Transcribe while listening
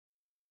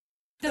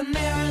The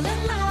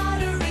Maryland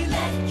Lottery,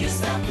 let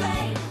yourself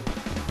play.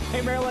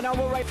 Hey Maryland, I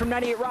will write from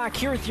 98 Rock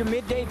here with your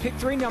midday pick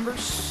three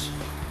numbers.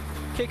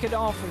 Kick it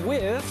off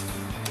with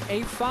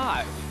a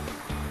 5.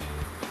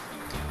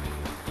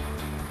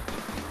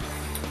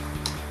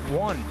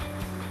 1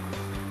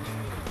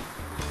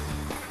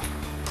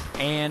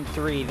 and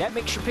 3. That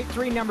makes your pick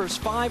three numbers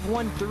 5,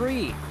 1,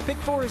 3. Pick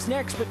 4 is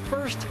next, but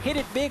first hit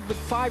it big with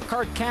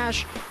 5-card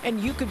cash, and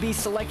you could be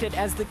selected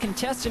as the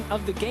contestant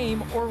of the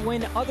game or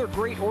win other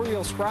great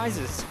Orioles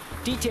prizes.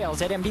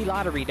 Details at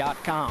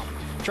mdlottery.com.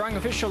 Drawing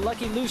official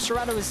Lucky Lou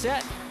Serrato is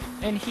set,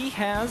 and he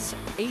has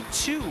a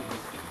 2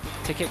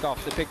 to kick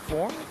off the pick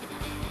 4.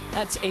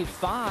 That's a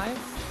 5,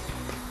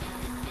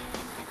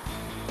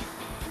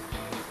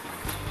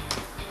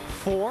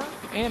 4,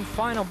 and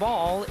final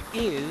ball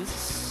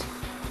is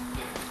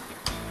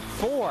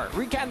 4.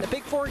 Recap the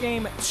pick 4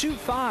 game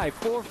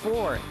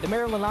 2-5-4-4. The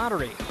Maryland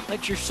Lottery.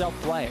 Let yourself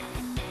play.